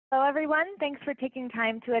Hello, everyone. Thanks for taking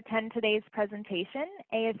time to attend today's presentation.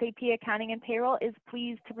 ASAP Accounting and Payroll is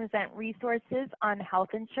pleased to present resources on health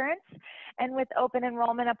insurance. And with open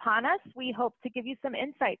enrollment upon us, we hope to give you some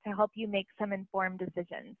insight to help you make some informed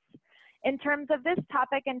decisions. In terms of this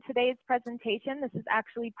topic in today's presentation, this is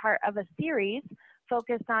actually part of a series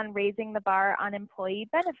focused on raising the bar on employee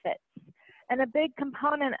benefits. And a big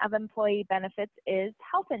component of employee benefits is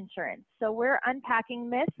health insurance. So we're unpacking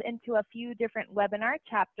this into a few different webinar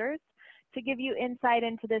chapters to give you insight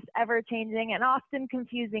into this ever-changing and often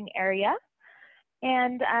confusing area.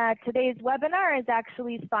 And today's webinar is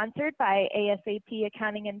actually sponsored by ASAP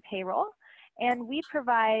Accounting and Payroll. And we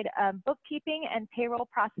provide bookkeeping and payroll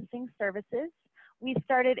processing services. We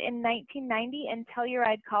started in 1990 in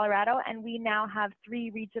Telluride, Colorado, and we now have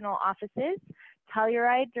 3 regional offices: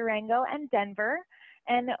 Telluride, Durango, and Denver.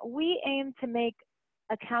 And we aim to make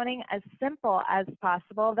accounting as simple as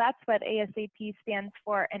possible. That's what ASAP stands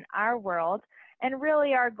for in our world. And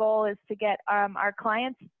really our goal is to get our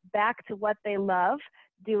clients back to what they love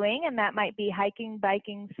doing, and that might be hiking,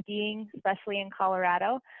 biking, skiing, especially in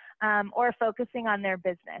Colorado, or focusing on their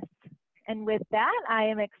business. And with that, I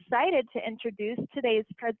am excited to introduce today's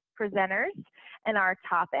presenters and our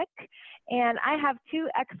topic. And I have 2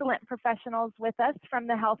 excellent professionals with us from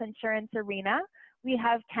the health insurance arena. We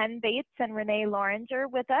have Ken Bates and Renee Loranger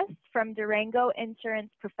with us from Durango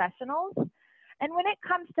Insurance Professionals. And when it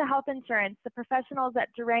comes to health insurance, the professionals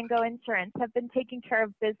at Durango Insurance have been taking care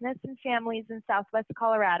of business and families in Southwest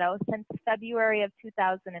Colorado since February of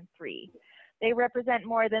 2003. They represent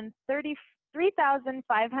more than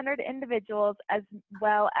 3,500 individuals as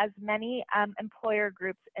well as many employer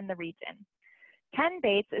groups in the region. Ken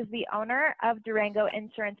Bates is the owner of Durango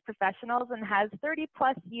Insurance Professionals and has 30+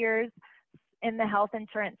 years in the health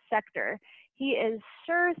insurance sector. He is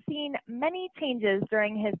sure seen many changes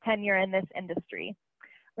during his tenure in this industry.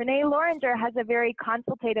 Renee Loranger has a very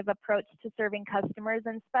consultative approach to serving customers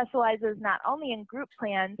and specializes not only in group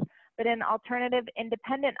plans, but in alternative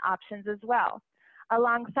independent options as well.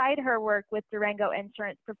 Alongside her work with Durango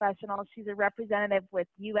Insurance Professionals, she's a representative with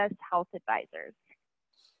U.S. Health Advisors.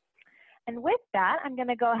 And with that, I'm going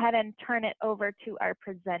to go ahead and turn it over to our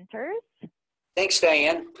presenters. Thanks,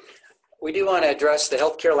 Diane. We do want to address the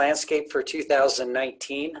healthcare landscape for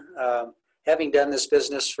 2019. Having done this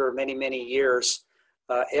business for many, many years,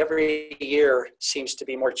 every year seems to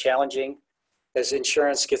be more challenging as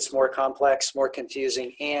insurance gets more complex, more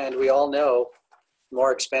confusing, and we all know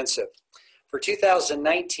more expensive. For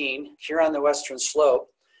 2019, here on the Western Slope,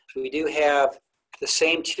 we do have the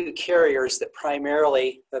same 2 carriers that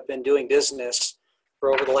primarily have been doing business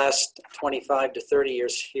for over the last 25 to 30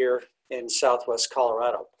 years here in Southwest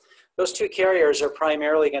Colorado. Those 2 carriers are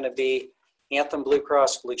primarily going to be Anthem Blue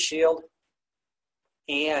Cross Blue Shield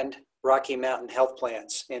and Rocky Mountain Health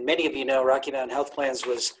Plans. And many of you know Rocky Mountain Health Plans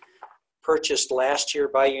was purchased last year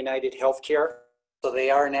by United Healthcare. So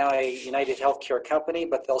they are now a United Healthcare company,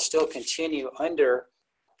 but they'll still continue under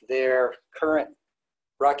their current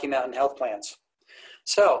Rocky Mountain Health Plans.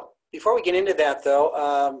 So before we get into that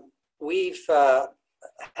though, we've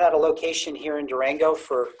had a location here in Durango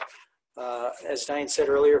for, as Diane said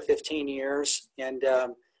earlier, 15 years. And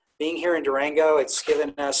being here in Durango, it's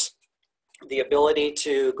given us the ability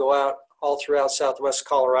to go out all throughout Southwest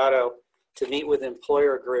Colorado to meet with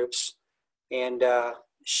employer groups and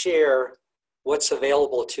share what's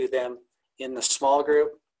available to them in the small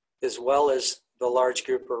group as well as the large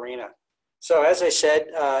group arena. So as I said,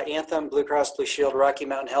 Anthem, Blue Cross Blue Shield, Rocky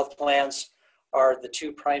Mountain Health Plans are the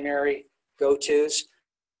 2 primary go-tos.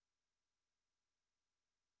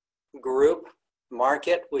 Group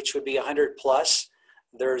market, which would be 100+.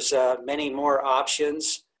 There's many more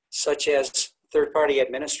options, such as third-party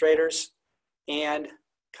administrators and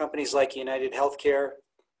companies like United Healthcare,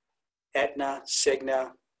 Aetna,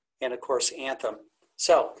 Cigna, and of course Anthem.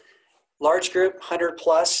 So large group,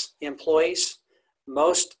 100+ employees.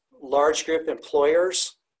 Most large group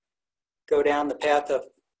employers go down the path of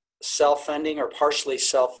self-funding or partially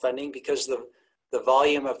self-funding because the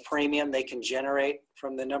volume of premium they can generate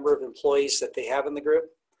from the number of employees that they have in the group.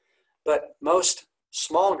 But most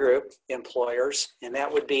small group employers, and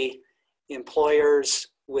that would be employers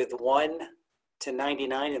with 1 to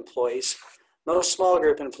 99 employees, most small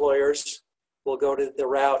group employers will go to the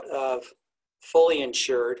route of fully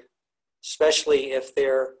insured, especially if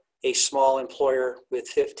they're a small employer with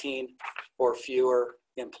 15 or fewer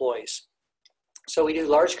employees. So we do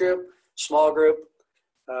large group, small group.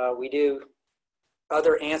 We do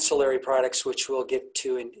other ancillary products, which we'll get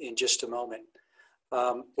to in just a moment.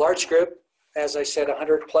 Large group, as I said,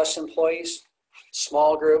 100+ employees.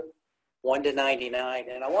 Small group, 1 to 99.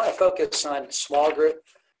 And I want to focus on small group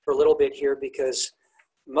for a little bit here because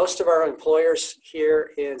most of our employers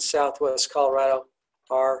here in Southwest Colorado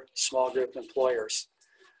are small group employers.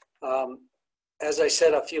 As I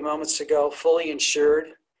said a few moments ago, fully insured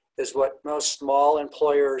is what most small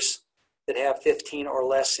employers that have 15 or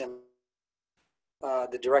less in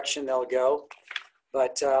the direction they'll go.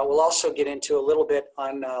 But we'll also get into a little bit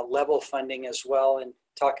on level funding as well and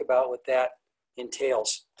talk about what that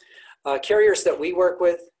entails. Carriers that we work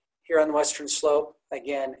with here on the Western Slope,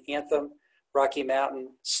 again, Anthem, Rocky Mountain,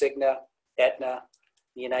 Cigna, Aetna,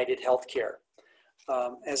 United Healthcare.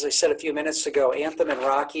 As I said a few minutes ago, Anthem and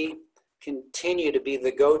Rocky continue to be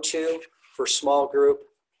the go-to for small group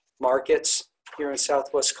markets here in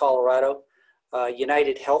Southwest Colorado.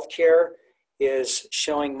 United Healthcare is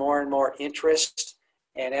showing more and more interest.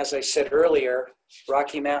 And as I said earlier,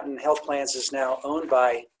 Rocky Mountain Health Plans is now owned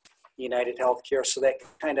by United Healthcare. So that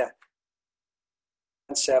kind of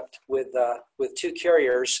concept with two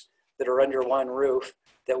carriers that are under one roof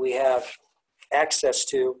that we have access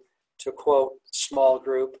to quote, small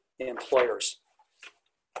group employers.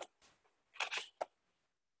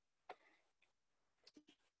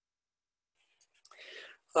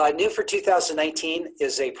 New for 2019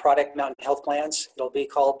 is a product Mountain Health Plans. It'll be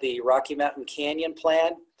called the Rocky Mountain Canyon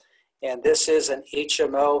Plan. And this is an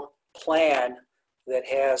HMO plan that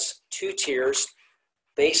has 2 tiers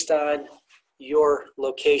based on your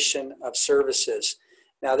location of services.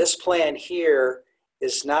 Now this plan here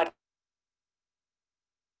is not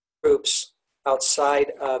groups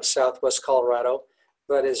outside of Southwest Colorado,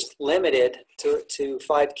 but is limited to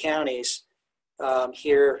 5 counties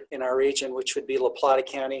here in our region, which would be La Plata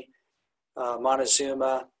County,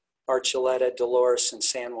 Montezuma, Archuleta, Dolores, and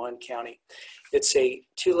San Juan County. It's a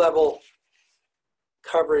 2-level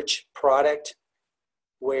coverage product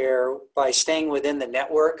where by staying within the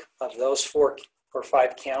network of those 4 or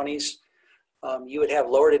 5 counties, you would have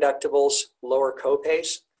lower deductibles, lower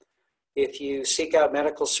copays. If you seek out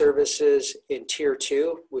medical services in Tier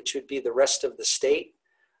 2, which would be the rest of the state,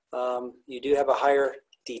 you do have a higher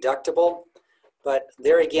deductible. But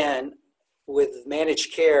there again, with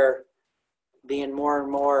managed care being more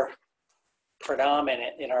and more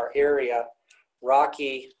predominant in our area,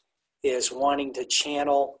 Rocky is wanting to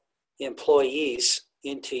channel employees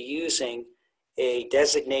into using a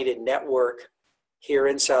designated network here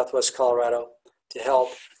in Southwest Colorado to help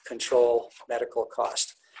control medical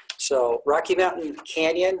cost. So Rocky Mountain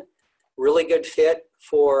Canyon, really good fit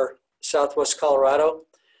for Southwest Colorado.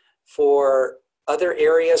 For other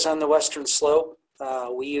areas on the Western Slope,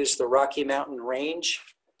 we use the Rocky Mountain Range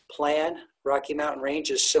plan. Rocky Mountain Range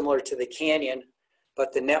is similar to the Canyon,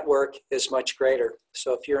 but the network is much greater.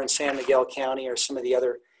 So if you're in San Miguel County or some of the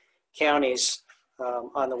other counties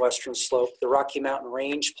on the Western Slope, the Rocky Mountain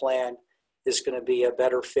Range plan is going to be a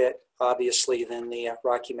better fit, obviously, than the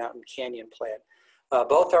Rocky Mountain Canyon plan.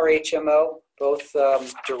 Both are HMO, both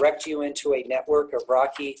direct you into a network of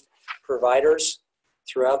Rocky providers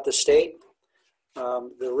throughout the state.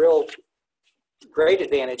 The real great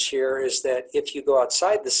advantage here is that if you go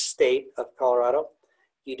outside the state of Colorado,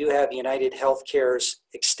 you do have United Healthcare's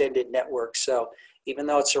extended network. So even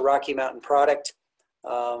though it's a Rocky Mountain product,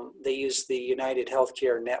 they use the United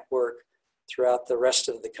Healthcare network throughout the rest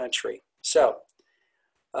of the country. So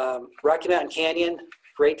Rocky Mountain Canyon,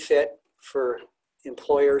 great fit for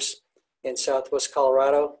employers in Southwest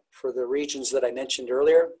Colorado for the regions that I mentioned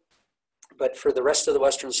earlier. But for the rest of the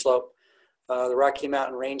Western Slope, the Rocky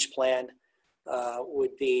Mountain Range plan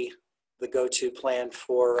would be the go-to plan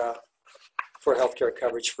for healthcare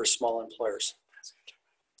coverage for small employers.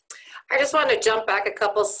 I just want to jump back a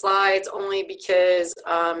couple slides only because,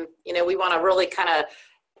 you know, we want to really kind of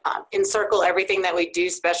encircle everything that we do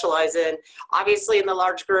specialize in. Obviously in the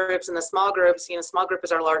large groups and the small groups, you know, small group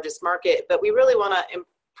is our largest market, but we really want to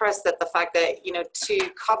impress that the fact that, you know, to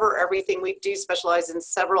cover everything, we do specialize in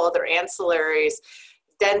several other ancillaries.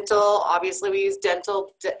 Dental, obviously we use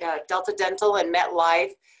dental, Delta Dental and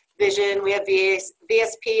MetLife. Vision, we have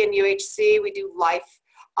VSP and UHC. We do life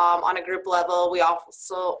on a group level. We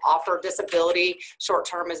also offer disability.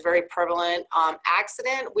 Short-term is very prevalent.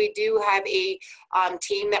 Accident, we do have a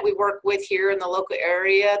team that we work with here in the local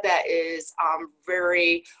area that is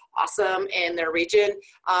very awesome in their region.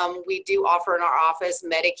 We do offer in our office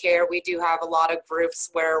Medicare. We do have a lot of groups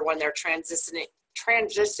where when they're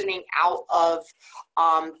transitioning out of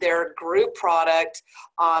their group product,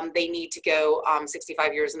 they need to go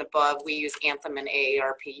 65 years and above. We use Anthem and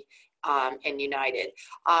AARP and United.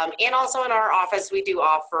 And also in our office, we do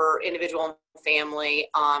offer individual and family.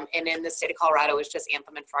 And in the state of Colorado, it's just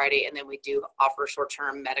Anthem and Friday. And then we do offer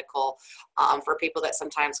short-term medical for people that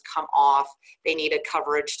sometimes come off. They need a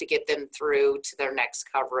coverage to get them through to their next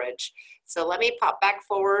coverage. So let me pop back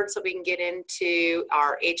forward so we can get into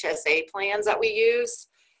our HSA plans that we use.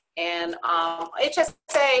 And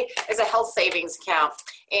HSA is a health savings account,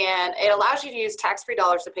 and it allows you to use tax-free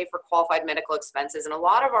dollars to pay for qualified medical expenses. And a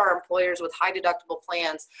lot of our employers with high deductible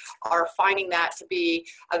plans are finding that to be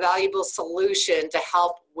a valuable solution to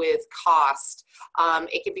help with cost.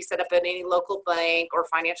 It can be set up at any local bank or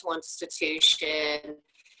financial institution.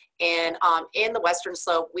 And in the Western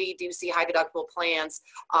Slope, we do see high deductible plans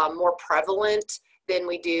more prevalent than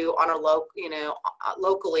we do on our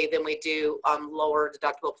locally than we do lower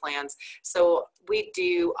deductible plans. So we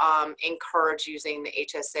do encourage using the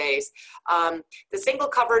HSAs. The single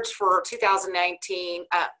coverage for 2019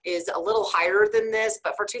 is a little higher than this,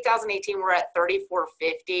 but for 2018 we're at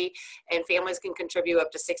 $3,450, and families can contribute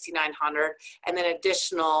up to $6,900, and then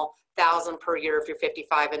additional $1,000 per year if you're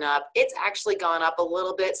 55 and up. It's actually gone up a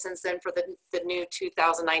little bit since then for the new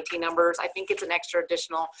 2019 numbers. I think it's an extra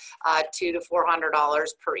additional $200 to $400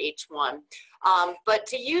 per each one. But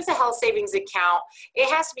to use a health savings account, it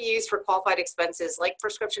has to be used for qualified expenses like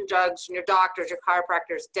prescription drugs, your doctors, your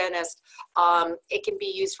chiropractors, dentists. It can be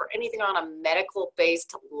used for anything on a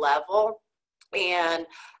medical-based level. And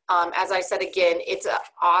as I said, again, it's an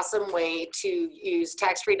awesome way to use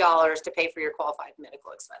tax-free dollars to pay for your qualified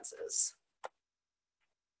medical expenses.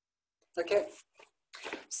 Okay.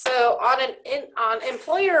 So on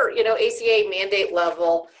employer, ACA mandate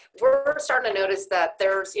level, we're starting to notice that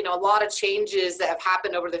there's, a lot of changes that have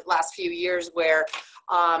happened over the last few years where,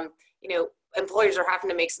 employers are having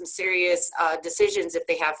to make some serious decisions if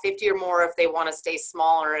they have 50 or more, if they want to stay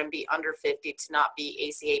smaller and be under 50 to not be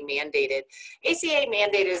ACA mandated. ACA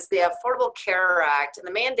mandate is the Affordable Care Act, and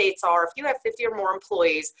the mandates are if you have 50 or more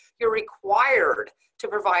employees, you're required to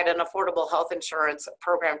provide an affordable health insurance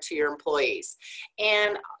program to your employees.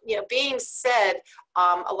 And being said,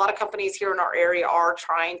 a lot of companies here in our area are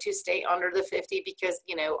trying to stay under the 50 because,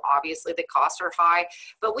 obviously the costs are high,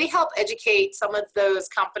 but we help educate some of those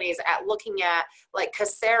companies at looking at like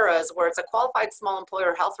QSEHRA's, where it's a qualified small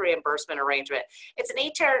employer health reimbursement arrangement. It's an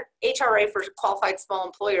HRA for qualified small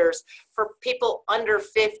employers for people under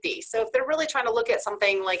 50. So if they're really trying to look at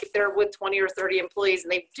something like if they're with 20 or 30 employees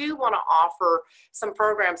and they do want to offer some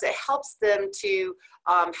programs, it helps them to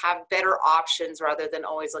have better options rather than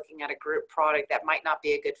always looking at a group product that might not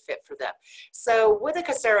be a good fit for them. So with a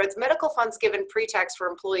QSEHRA, it's medical funds given pre-tax for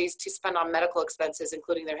employees to spend on medical expenses,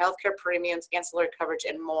 including their healthcare premiums, ancillary coverage,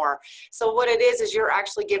 and more. So what it is you're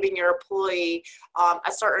actually giving your employee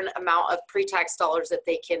a certain amount of pre-tax dollars that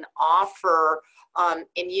they can offer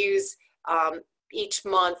and use each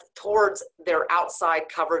month towards their outside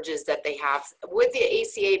coverages that they have. With the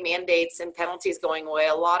ACA mandates and penalties going away,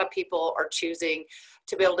 a lot of people are choosing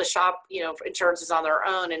to be able to shop, for insurances on their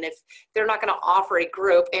own. And if they're not going to offer a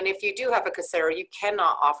group, and if you do have a QSEHRA, you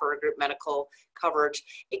cannot offer a group medical coverage,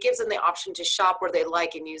 it gives them the option to shop where they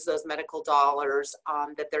like and use those medical dollars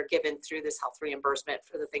that they're given through this health reimbursement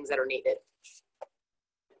for the things that are needed.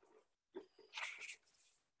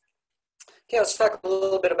 Okay, let's talk a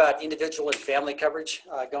little bit about individual and family coverage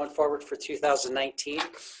going forward for 2019.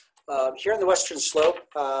 Here in the Western Slope,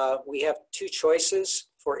 we have two choices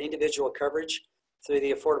for individual coverage through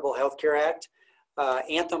the Affordable Health Care Act.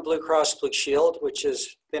 Anthem Blue Cross Blue Shield, which has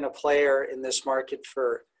been a player in this market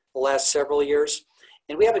for the last several years.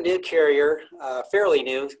 And we have a new carrier, fairly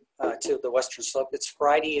new to the Western Slope. It's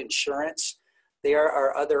Friday Insurance. They are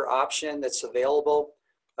our other option that's available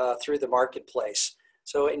through the marketplace.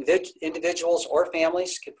 So individuals or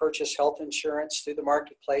families can purchase health insurance through the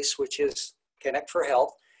marketplace, which is Connect for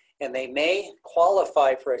Health, and they may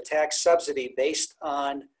qualify for a tax subsidy based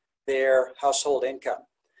on their household income.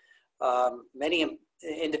 Many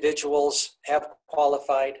individuals have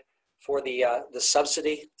qualified for the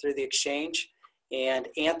subsidy through the exchange, and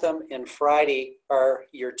Anthem and Friday are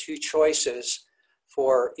your two choices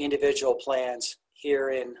for individual plans here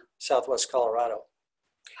in Southwest Colorado.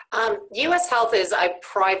 U.S. Health is a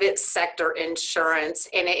private sector insurance,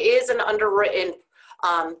 and it is an underwritten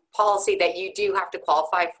policy that you do have to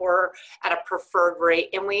qualify for at a preferred rate.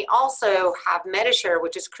 And we also have Medicare,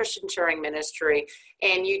 which is Christian sharing ministry,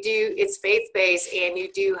 and it's faith-based, and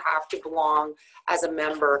you do have to belong as a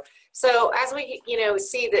member. So as we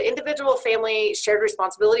see, the individual family shared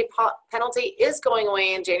responsibility penalty is going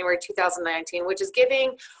away in January 2019, which is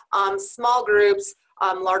giving small groups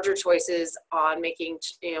larger choices on making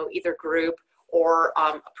either group or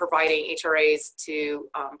providing HRAs to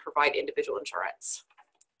provide individual insurance.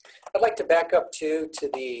 I'd like to back up to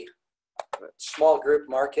the small group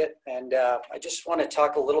market, and I just want to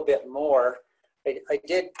talk a little bit more. I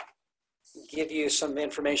did give you some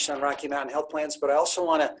information on Rocky Mountain Health Plans, but I also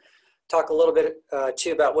want to talk a little bit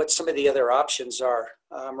too about what some of the other options are.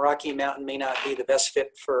 Rocky Mountain may not be the best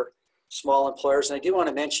fit for small employers, and I do want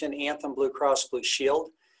to mention Anthem Blue Cross Blue Shield.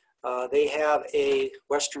 They have a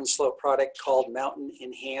Western Slope product called Mountain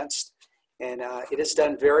Enhanced, and it has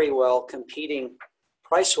done very well competing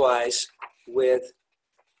price-wise with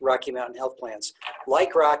Rocky Mountain Health Plans.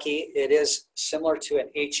 Like Rocky, it is similar to an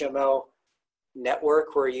HMO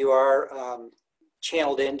network where you are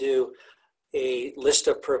channeled into a list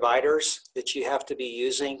of providers that you have to be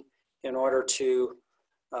using in order to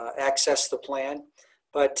access the plan.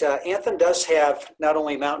 But Anthem does have not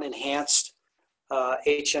only Mountain Enhanced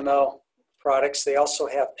HMO products, they also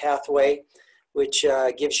have Pathway, which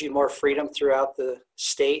gives you more freedom throughout the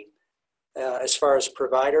state as far as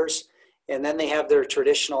providers. And then they have their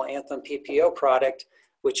traditional Anthem PPO product,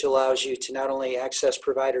 which allows you to not only access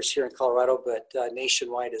providers here in Colorado, but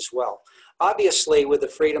nationwide as well. Obviously, with the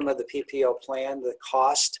freedom of the PPO plan, the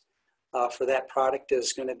cost for that product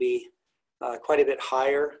is going to be quite a bit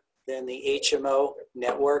higher than the HMO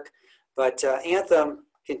network. But Anthem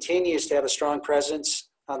continues to have a strong presence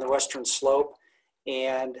on the Western Slope,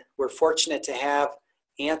 and we're fortunate to have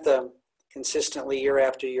Anthem consistently year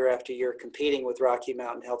after year after year competing with Rocky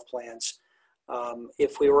Mountain Health Plans.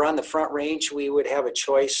 If we were on the Front Range, we would have a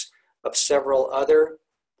choice of several other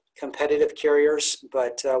competitive carriers,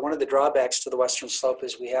 but one of the drawbacks to the Western Slope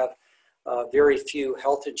is we have very few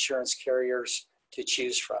health insurance carriers to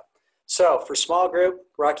choose from. So for small group,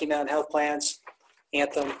 Rocky Mountain Health Plans,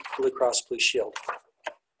 Anthem, Blue Cross Blue Shield.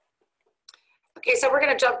 Okay, so we're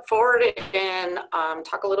going to jump forward and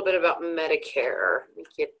talk a little bit about Medicare. Let me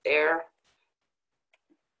get there.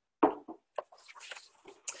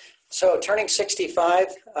 So turning 65,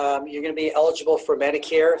 you're going to be eligible for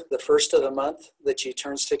Medicare the first of the month that you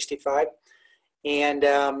turn 65. And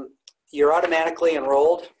you're automatically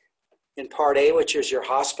enrolled in Part A, which is your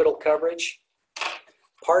hospital coverage.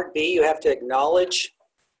 Part B, you have to acknowledge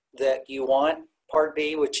that you want Part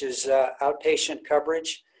B, which is outpatient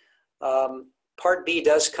coverage. Part B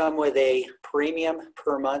does come with a premium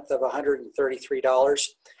per month of $133.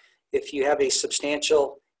 If you have a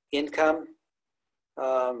substantial income,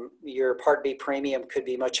 your Part B premium could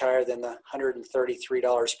be much higher than the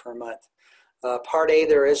 $133 per month. Part A,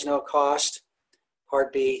 there is no cost.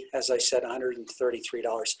 Part B, as I said,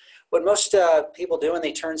 $133. What most people do when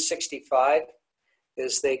they turn 65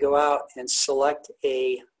 is they go out and select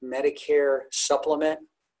a Medicare supplement.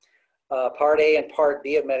 Part A and Part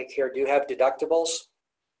B of Medicare do have deductibles.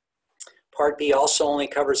 Part B also only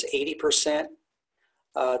covers 80%.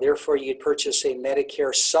 Therefore, you'd purchase a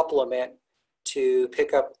Medicare supplement to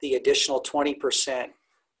pick up the additional 20%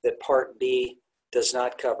 that Part B does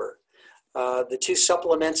not cover. The two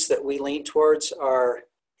supplements that we lean towards are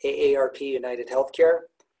AARP United Healthcare,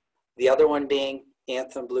 the other one being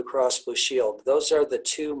Anthem Blue Cross Blue Shield. Those are the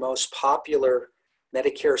two most popular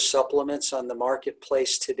Medicare supplements on the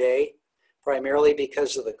marketplace today, primarily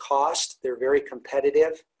because of the cost. They're very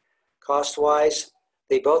competitive cost-wise.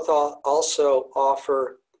 They both also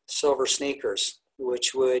offer silver sneakers,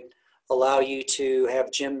 which would allow you to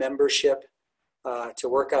have gym membership to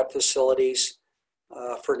workout facilities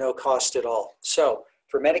for no cost at all. So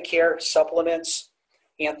for Medicare supplements,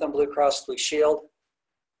 Anthem Blue Cross Blue Shield,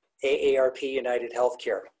 AARP United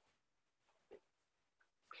Healthcare.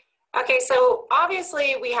 Okay, so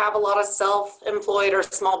obviously we have a lot of self-employed or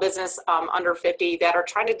small business under 50 that are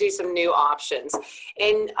trying to do some new options.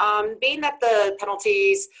 And being that the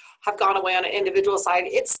penalties have gone away on an individual side,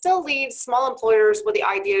 it still leaves small employers with the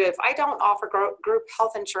idea of, I don't offer group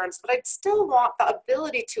health insurance, but I'd still want the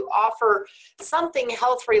ability to offer something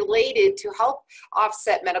health related to help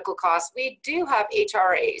offset medical costs. We do have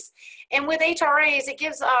HRAs. And with HRAs, it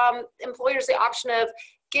gives employers the option of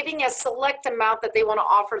giving a select amount that they want to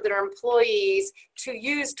offer their employees to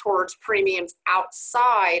use towards premiums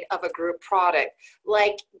outside of a group product,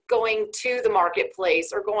 like going to the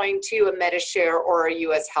marketplace or going to a Medishare or a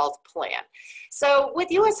U.S. Health plan. So with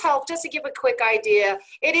U.S. Health, just to give a quick idea,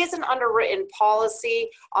 it is an underwritten policy.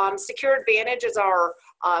 Secure Advantage is our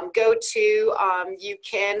go-to. You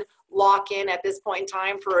can lock in at this point in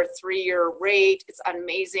time for a 3-year rate. It's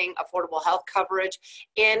amazing, affordable health coverage.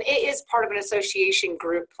 And it is part of an association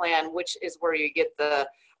group plan, which is where you get the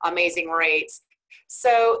amazing rates.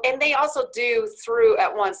 So, and they also do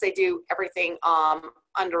at once, they do everything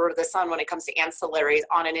under the sun when it comes to ancillaries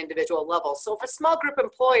on an individual level. So if a small group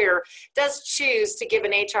employer does choose to give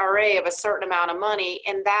an HRA of a certain amount of money,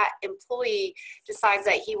 and that employee decides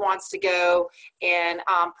that he wants to go and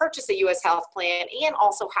purchase a U.S. health plan and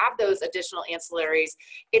also have those additional ancillaries,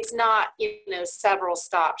 it's not, several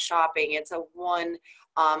stop shopping. It's a one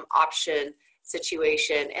option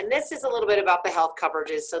situation. And this is a little bit about the health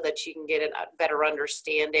coverages so that you can get a better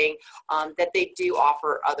understanding that they do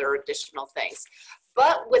offer other additional things.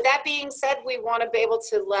 But with that being said, we want to be able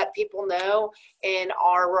to let people know in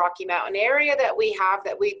our Rocky Mountain area that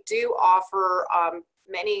we do offer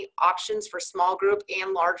many options for small group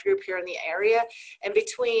and large group here in the area. And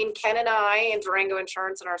between Ken and I and Durango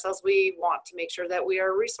Insurance and ourselves, we want to make sure that we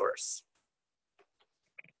are a resource.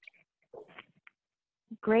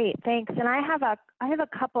 Great, thanks. And I have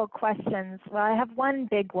a couple questions. Well, I have one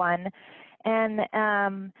big one,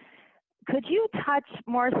 and could you touch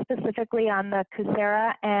more specifically on the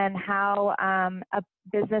QSEHRA and how a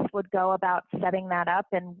business would go about setting that up,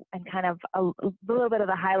 and kind of a little bit of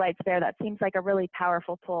the highlights there? That seems like a really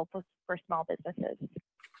powerful tool for small businesses.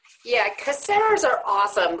 Yeah, QSEHRAs are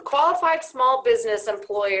awesome. Qualified small business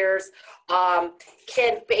employers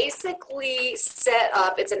can basically set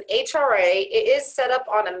up, it's an HRA, it is set up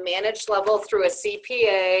on a managed level through a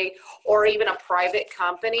CPA or even a private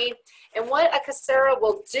company. And what a QSEHRA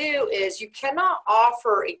will do is you cannot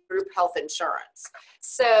offer a group health insurance.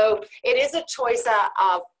 So it is a choice that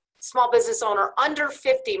small business owner under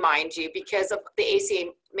 50, mind you, because of the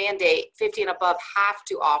ACA mandate, 50 and above have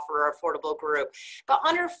to offer an affordable group. But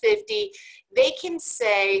under 50, they can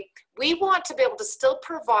say, we want to be able to still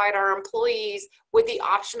provide our employees with the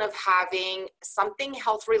option of having something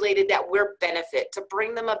health related that we're benefit, to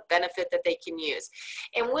bring them a benefit that they can use.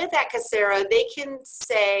 And with that QSEHRA, they can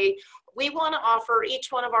say, we want to offer each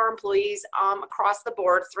one of our employees across the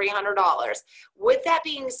board $300. With that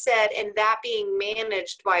being said, and that being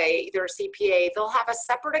managed by either a CPA, they'll have a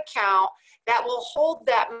separate account that will hold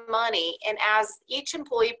that money. And as each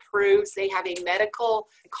employee proves they have a medical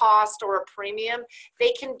cost or a premium,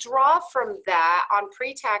 they can draw from that on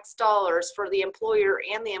pre-tax dollars for the employer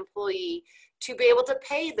and the employee to be able to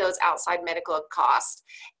pay those outside medical costs.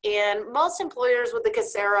 And most employers with the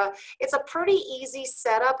QSEHRA, it's a pretty easy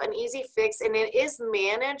setup, an easy fix, and it is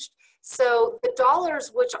managed. So the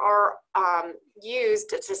dollars which are used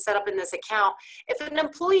to set up in this account, if an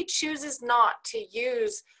employee chooses not to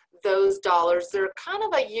use those dollars, they're kind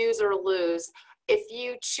of a use or lose. If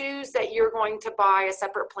you choose that you're going to buy a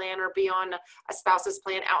separate plan or be on a spouse's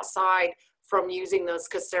plan outside from using those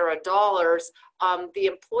QSEHRA dollars, the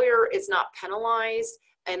employer is not penalized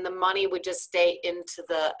and the money would just stay into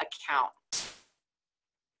the account.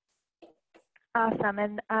 Awesome.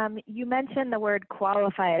 And you mentioned the word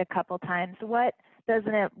qualified a couple times. What does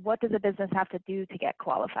a business have to do to get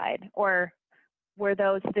qualified? Or were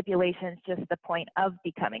those stipulations just the point of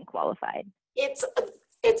becoming qualified? It's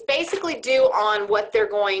basically due on what they're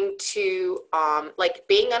going to, like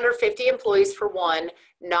being under 50 employees for one,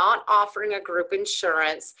 not offering a group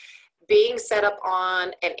insurance, being set up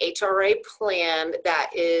on an HRA plan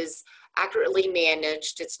that is accurately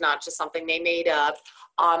managed. It's not just something they made up.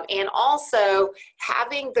 And also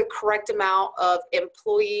having the correct amount of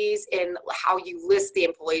employees and how you list the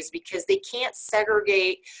employees, because they can't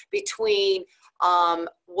segregate between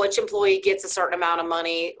which employee gets a certain amount of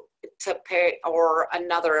money to pay or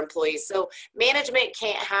another employee. So management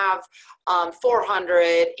can't have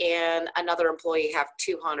 400 and another employee have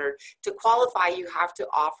 200. To qualify, you have to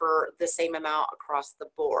offer the same amount across the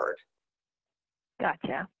board.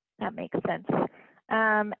 Gotcha. That makes sense.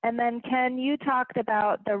 And then Ken, you talked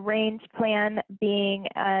about the range plan being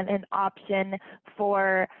an option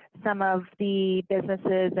for some of the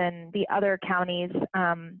businesses and the other counties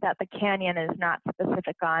that the Canyon is not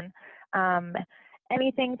specific on.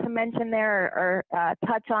 Anything to mention there or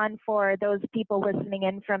touch on for those people listening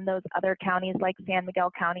in from those other counties like San Miguel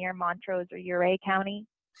County or Montrose or Ouray County?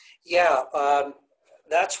 Yeah,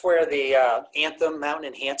 that's where the Anthem Mountain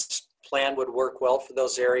Enhanced Plan would work well for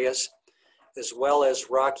those areas, as well as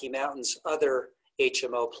Rocky Mountain's other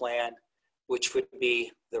HMO plan, which would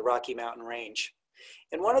be the Rocky Mountain Range.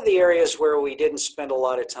 And one of the areas where we didn't spend a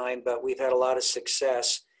lot of time, but we've had a lot of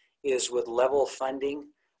success, is with level funding.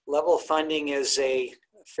 Level funding is a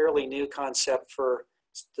fairly new concept for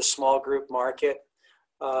the small group market.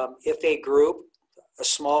 If a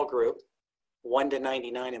small group, 1 to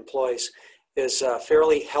 99 employees, is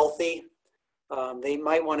fairly healthy, they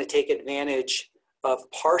might want to take advantage of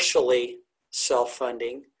partially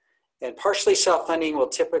self-funding. And partially self-funding will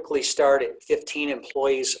typically start at 15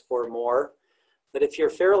 employees or more. But if you're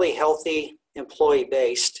fairly healthy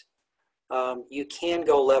employee-based, you can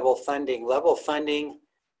go level funding. Level funding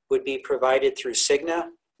would be provided through Cigna,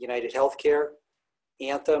 United Healthcare,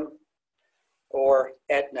 Anthem, or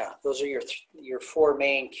Aetna. Those are your four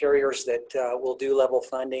main carriers that will do level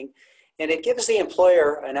funding. And it gives the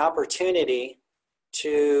employer an opportunity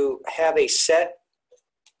to have a set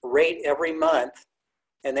rate every month.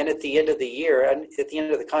 And then at the end of the year, and at the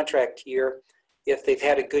end of the contract year, if they've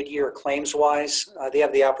had a good year claims-wise, they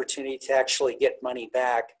have the opportunity to actually get money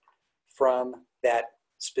back from that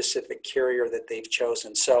specific carrier that they've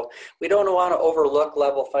chosen. So we don't want to overlook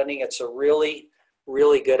level funding. It's a really,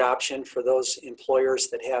 really good option for those employers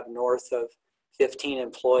that have north of 15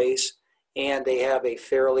 employees and they have a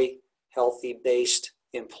fairly healthy based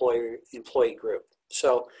employee group.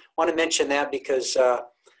 So I want to mention that because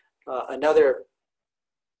another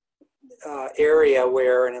area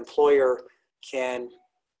where an employer can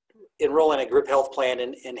enroll in a group health plan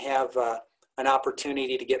and have an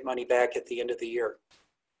opportunity to get money back at the end of the year.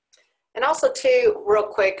 And also too, real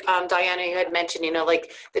quick, Diana, you had mentioned, you know,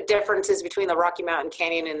 like the differences between the Rocky Mountain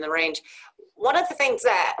Canyon and the range. One of the things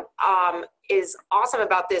that is awesome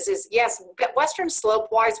about this is, yes, Western Slope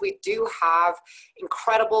wise, we do have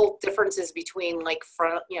incredible differences between like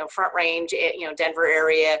front range, you know, Denver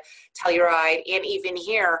area, Telluride, and even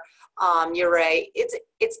here, you're right.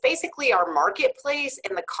 It's basically our marketplace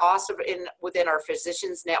and the cost of within our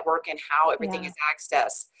physicians network and how everything is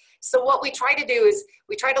accessed. So what we try to do is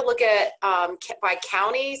we try to look at by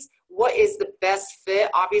counties, what is the best fit.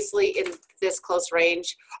 Obviously in this close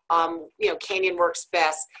range, you know, Canyon works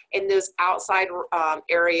best. In those outside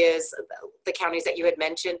areas, the counties that you had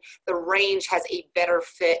mentioned, the range has a better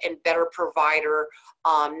fit and better provider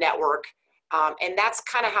network. And that's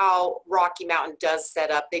kind of how Rocky Mountain does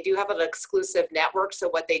set up. They do have an exclusive network. So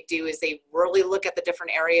what they do is they really look at the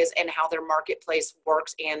different areas and how their marketplace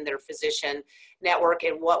works and their physician network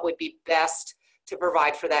and what would be best to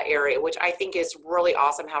provide for that area, which I think is really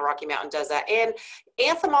awesome how Rocky Mountain does that. And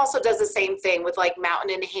Anthem also does the same thing with like Mountain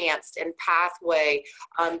Enhanced and Pathway.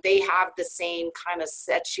 They have the same kind of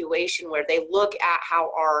situation where they look at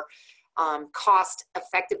how our cost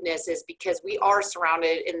effectiveness is, because we are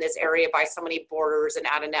surrounded in this area by so many borders and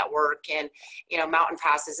out of network and, you know, mountain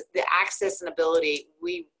passes, the access and ability,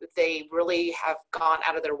 they really have gone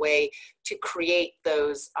out of their way to create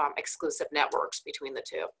those exclusive networks between the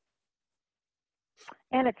two.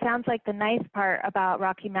 And it sounds like the nice part about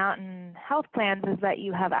Rocky Mountain Health Plans is that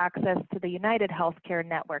you have access to the United Healthcare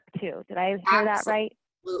network too. Did I hear that right?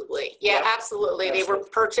 Absolutely. Yeah, absolutely. They were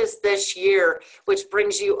purchased this year, which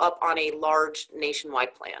brings you up on a large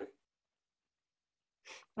nationwide plan.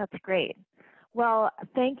 That's great. Well,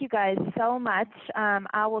 thank you guys so much.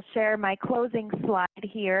 I will share my closing slide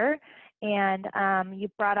here. And you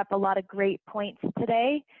brought up a lot of great points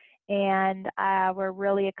today. And we're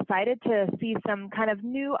really excited to see some kind of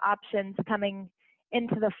new options coming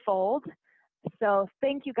into the fold. So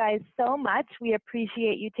thank you guys so much. We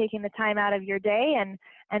appreciate you taking the time out of your day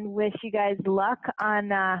and wish you guys luck on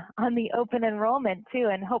the open enrollment too.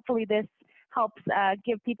 And hopefully this helps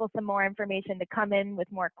give people some more information to come in with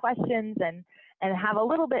more questions and have a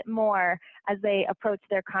little bit more as they approach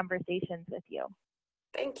their conversations with you.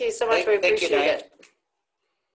 Thank you so much. We appreciate it.